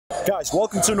Guys,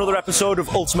 welcome to another episode of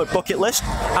Ultimate Bucket List,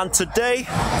 and today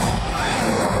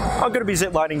I'm going to be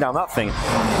ziplining down that thing.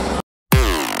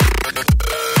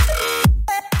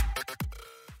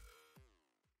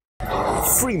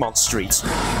 Freemont Street,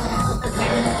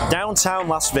 downtown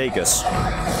Las Vegas.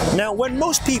 Now, when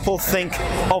most people think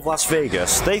of Las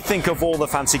Vegas, they think of all the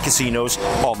fancy casinos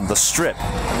on the Strip.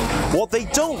 What they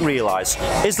don't realize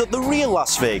is that the real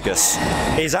Las Vegas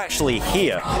is actually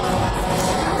here.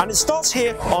 And it starts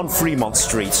here on Freemont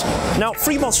Street. Now,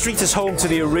 Freemont Street is home to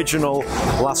the original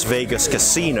Las Vegas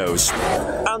casinos.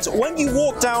 And when you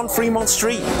walk down Freemont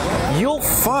Street, you'll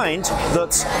find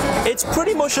that it's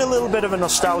pretty much a little bit of a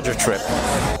nostalgia trip.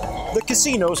 The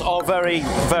casinos are very,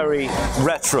 very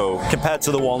retro compared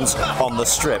to the ones on the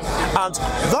Strip, and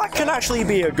that can actually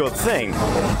be a good thing.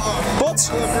 But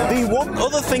the one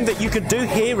other thing that you can do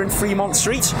here in Fremont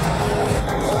Street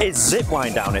is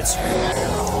zipline down it.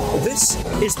 This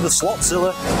is the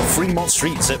Slotzilla Fremont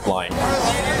Street zipline.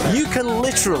 You can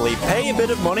literally pay a bit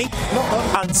of money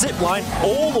and zipline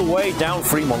all the way down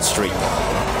Fremont Street.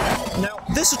 Now,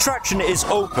 this attraction is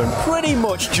open pretty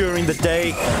much during the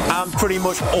day and pretty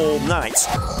much all night.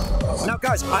 Now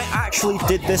guys, I actually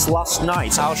did this last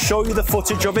night. I'll show you the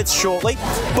footage of it shortly,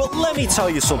 but let me tell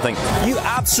you something. You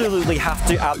absolutely have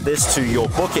to add this to your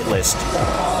bucket list.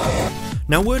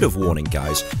 Now, word of warning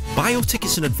guys, buy your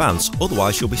tickets in advance,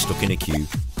 otherwise you'll be stuck in a queue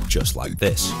just like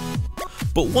this.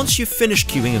 But once you've finished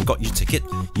queuing and got your ticket,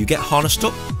 you get harnessed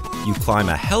up, you climb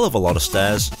a hell of a lot of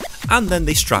stairs, and then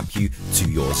they strap you to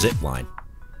your zip line.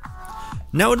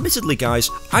 Now admittedly guys,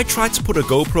 I tried to put a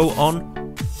GoPro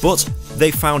on, but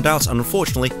they found out and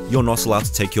unfortunately you're not allowed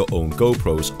to take your own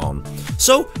GoPros on.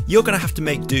 So you're going to have to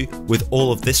make do with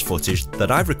all of this footage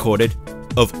that I've recorded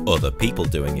of other people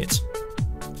doing it.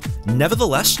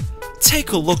 Nevertheless,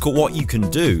 take a look at what you can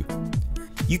do.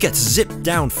 You get to zip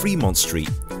down Fremont Street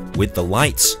with the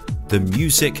lights, the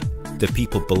music, the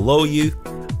people below you,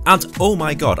 and oh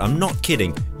my god, I'm not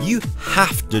kidding, you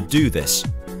have to do this.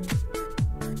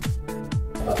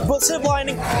 But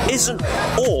ziplining isn't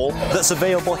all that's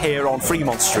available here on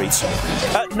Fremont Street.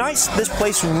 At nights, this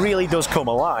place really does come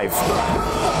alive.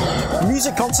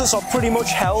 Music concerts are pretty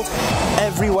much held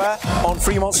everywhere on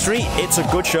Fremont Street. It's a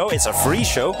good show, it's a free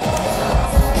show.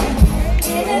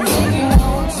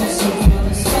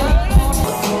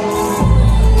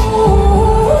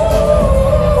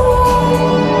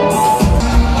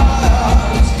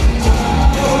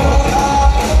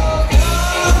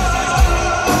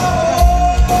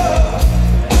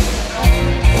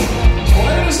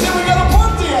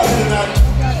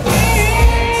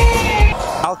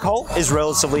 Alcohol is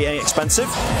relatively inexpensive,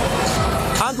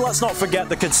 and let's not forget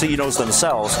the casinos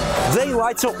themselves. They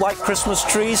light up like Christmas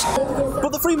trees, but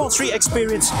the Freemont Street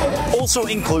Experience also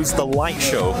includes the light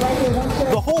show.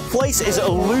 The whole place is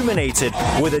illuminated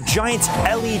with a giant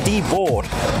LED board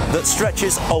that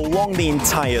stretches along the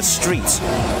entire street,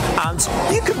 and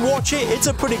you can watch it, it's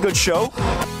a pretty good show.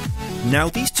 Now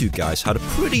these two guys had a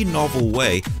pretty novel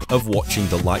way of watching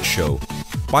the light show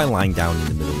by lying down in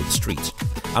the middle of the street.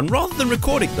 And rather than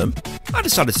recording them, I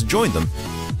decided to join them.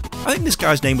 I think this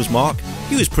guy's name was Mark.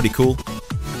 He was pretty cool.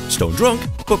 Stone drunk,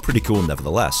 but pretty cool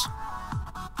nevertheless.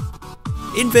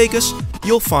 In Vegas,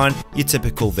 you'll find your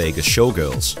typical Vegas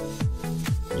showgirls,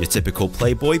 your typical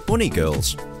Playboy bunny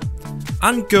girls,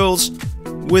 and girls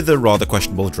with a rather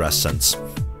questionable dress sense.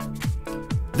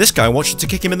 This guy wants you to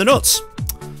kick him in the nuts.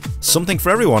 Something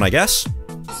for everyone, I guess.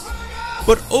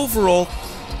 But overall,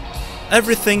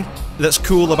 everything that's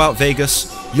cool about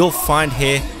Vegas, you'll find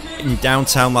here in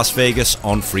downtown Las Vegas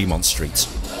on Fremont Street.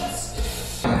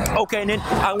 Okay, Nin,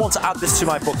 I want to add this to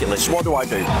my bucket list. What do I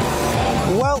do?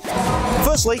 Well,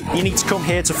 firstly, you need to come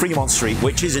here to Fremont Street,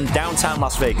 which is in downtown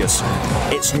Las Vegas.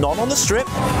 It's not on the Strip,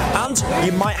 and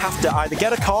you might have to either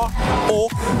get a car or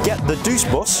get the Deuce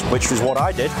bus, which is what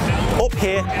I did, up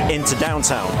here into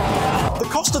downtown. The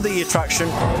cost of the attraction,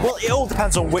 well, it all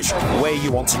depends on which way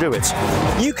you want to do it.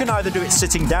 You can either do it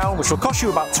sitting down, which will cost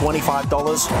you about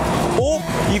 $25, or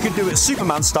you can do it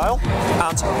Superman style,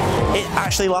 and it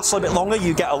actually lasts a bit longer.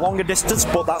 You get a longer distance,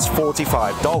 but that's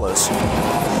 $45.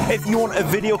 If you want a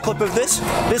video clip of this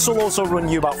will also run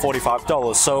you about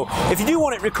 $45. So if you do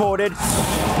want it recorded,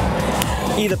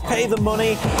 either pay the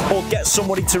money or get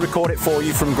somebody to record it for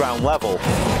you from ground level.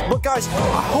 But guys,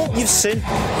 I hope you've seen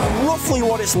roughly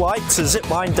what it's like to zip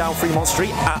line down Fremont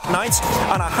Street at night,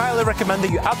 and I highly recommend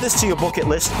that you add this to your bucket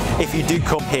list if you do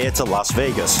come here to Las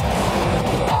Vegas.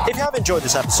 If you have enjoyed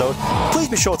this episode, please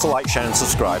be sure to like, share and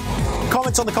subscribe.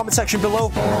 Comment on the comment section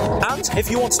below, and if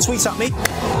you want to tweet at me,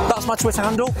 that's my Twitter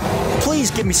handle.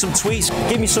 Please give me some tweets,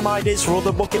 give me some ideas for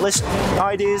other bucket list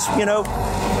ideas, you know.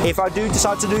 If I do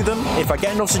decide to do them, if I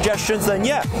get enough suggestions, then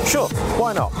yeah, sure,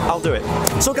 why not? I'll do it.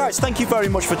 So guys, thank you very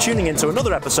much for tuning in to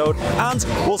another episode, and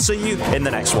we'll see you in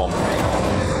the next one.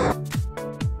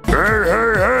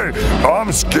 Hey,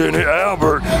 I'm Skinny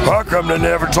Albert. How come they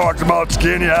never talked about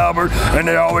Skinny Albert and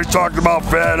they always talked about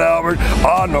Fat Albert?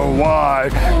 I know why.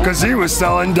 Because he was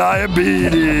selling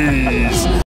diabetes.